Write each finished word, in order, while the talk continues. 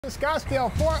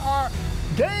Scottsdale for our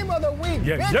game of the week.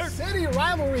 Big city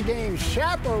rivalry game,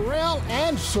 Chaparral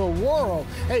and Saguaro.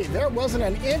 Hey, there wasn't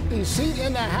an empty seat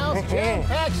in the house.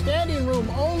 Jam-packed, standing room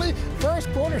only.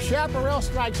 First quarter, Chaparral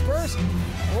strikes first.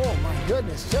 Oh my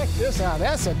goodness, check this out.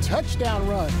 That's a touchdown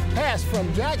run. Pass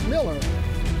from Jack Miller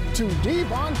to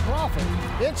Devon Crawford.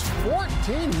 It's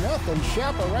 14-0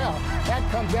 Chaparral. That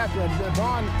comes after a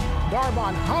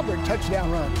Darvon Hubbard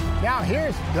touchdown run. Now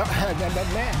here's the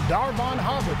man, Darvon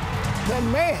Hubbard. The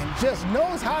man just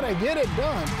knows how to get it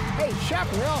done. Hey,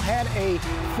 Chaparral had a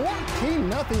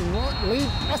 14-0 lead.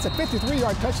 That's a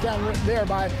 53-yard touchdown there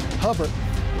by Hubbard.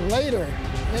 Later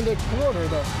in the quarter,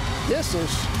 though, this is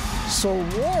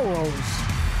Saguaro's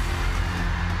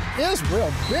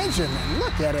Israel Benjamin.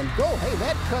 Look at him go. Hey,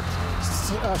 that cuts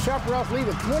Chaparral's lead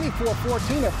to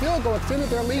 24-14. A field goal extended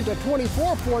their lead to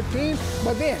 24-14.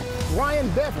 But then Ryan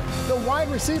Bevan, the wide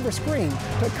receiver screen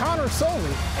to Connor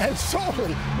Soley. And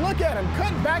Soley, look at him,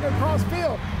 cut back across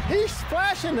field. He's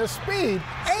flashing the speed,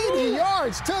 80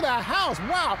 yards to the house.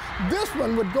 Wow, this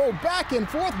one would go back and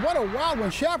forth. What a wild one.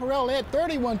 Chaparral led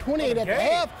 31-28 at the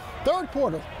half, third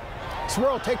quarter.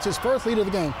 Saguaro takes his first lead of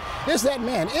the game. It's that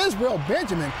man, Israel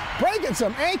Benjamin, breaking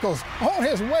some ankles on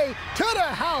his way to the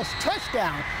house.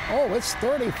 Touchdown. Oh, it's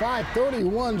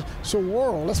 35-31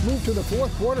 Saguaro. Let's move to the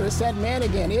fourth quarter. It's that man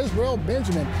again, Israel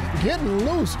Benjamin, getting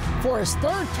loose for his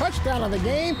third touchdown of the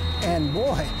game. And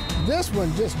boy, this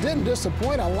one just didn't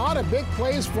disappoint. A lot of big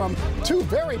plays from two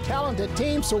very talented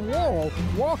teams. Saguaro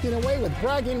walking away with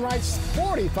bragging rights,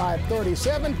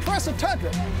 45-37. Tressa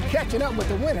Tudrick catching up with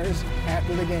the winners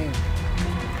after the game.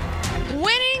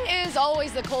 Winning is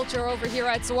always the culture over here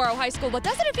at Saguaro High School, but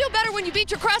doesn't it feel better when you beat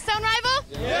your crosstown rival?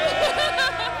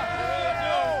 Yeah!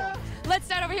 Let's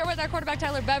start over here with our quarterback,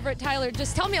 Tyler Beverett. Tyler,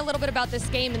 just tell me a little bit about this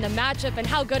game and the matchup and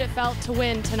how good it felt to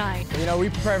win tonight. You know, we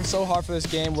prepared so hard for this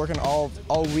game, working all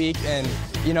week, and,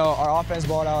 you know, our offense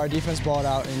balled out, our defense balled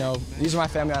out. You know, these are my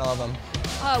family, I love them.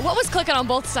 What was clicking on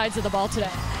both sides of the ball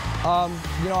today?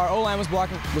 You know, our O-line was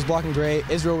blocking great.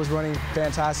 Israel was running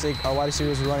fantastic. Our wide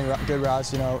receivers were running good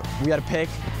routes. You know, we had a pick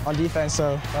on defense,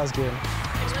 so that was good.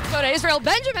 Let's go to Israel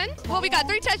Benjamin. Well, we got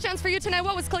 3 touchdowns for you tonight.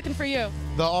 What was clicking for you?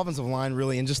 The offensive line,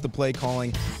 really, and just the play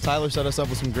calling. Tyler set us up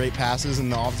with some great passes,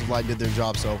 and the offensive line did their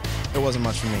job, so it wasn't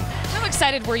much for me. How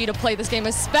excited were you to play this game,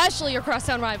 especially your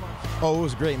crosstown rival? Oh, it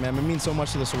was great, man. It means so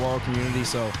much to the Saguaro community,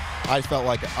 so I felt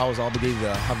like I was obligated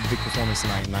to have a big performance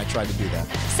tonight, and I tried to do that.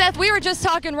 Seth, we were just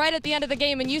talking right at the end of the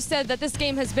game, and you said that this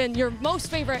game has been your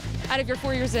most favorite out of your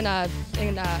 4 years in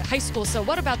high school. So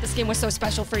what about this game was so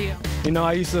special for you? You know,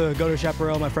 I used to go to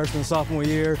Chaparral my freshman and sophomore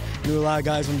year, knew a lot of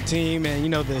guys on the team, and, you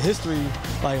know, the history,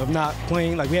 like, of not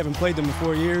playing, like, we haven't played them in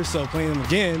 4 years, so playing them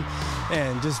again,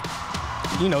 and just,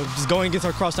 you know, just going against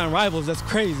our crosstown rivals, that's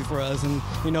crazy for us, and,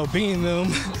 you know, beating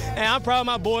them. And I'm proud of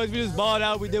my boys. We just balled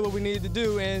out. We did what we needed to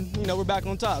do, and, you know, we're back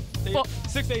on top.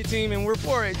 6A team, and we're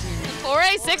 4A team.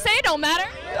 4A, 6A, don't matter?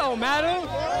 It don't matter.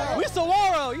 We're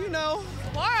Saguaro, you know.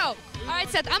 Saguaro. All right,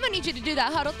 Seth, I'm going to need you to do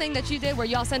that huddle thing that you did where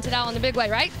y'all sent it out on the big way,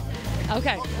 right?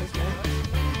 Okay.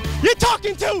 You're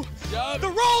talking to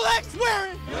the Rolex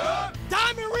wearing,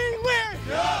 diamond ring wearing,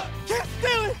 kiss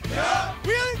stealing,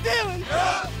 wheeling dealing,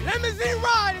 limousine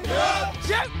riding,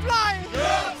 jet flying,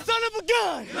 son of a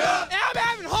gun. And I'm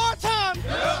having a hard time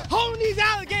holding these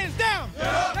alligators down.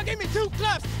 Now give me 2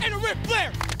 claps and a Ric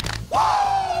Flair.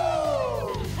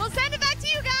 Woo! We'll send it back to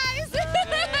you guys.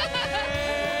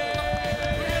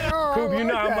 Coop, you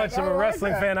know how much of a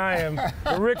wrestling fan I am.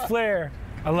 The Ric Flair.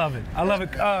 I love it. I love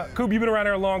it. Coop, you've been around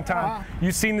here a long time.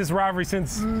 You've seen this rivalry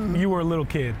since you were a little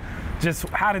kid. Just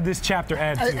how did this chapter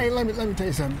add to it? Hey, let me tell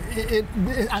you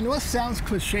something. I know it sounds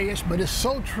cliche-ish, but it's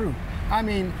so true. I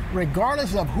mean,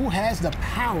 regardless of who has the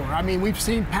power, I mean, we've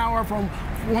seen power from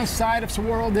one side of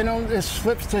Saguaro, then it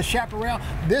flips to Chaparral.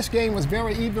 This game was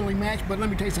very evenly matched, but let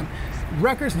me tell you something.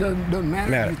 Records doesn't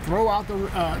matter. You throw out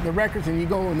the records and you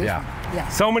go on this one.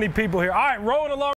 So many people here. All right, rolling along.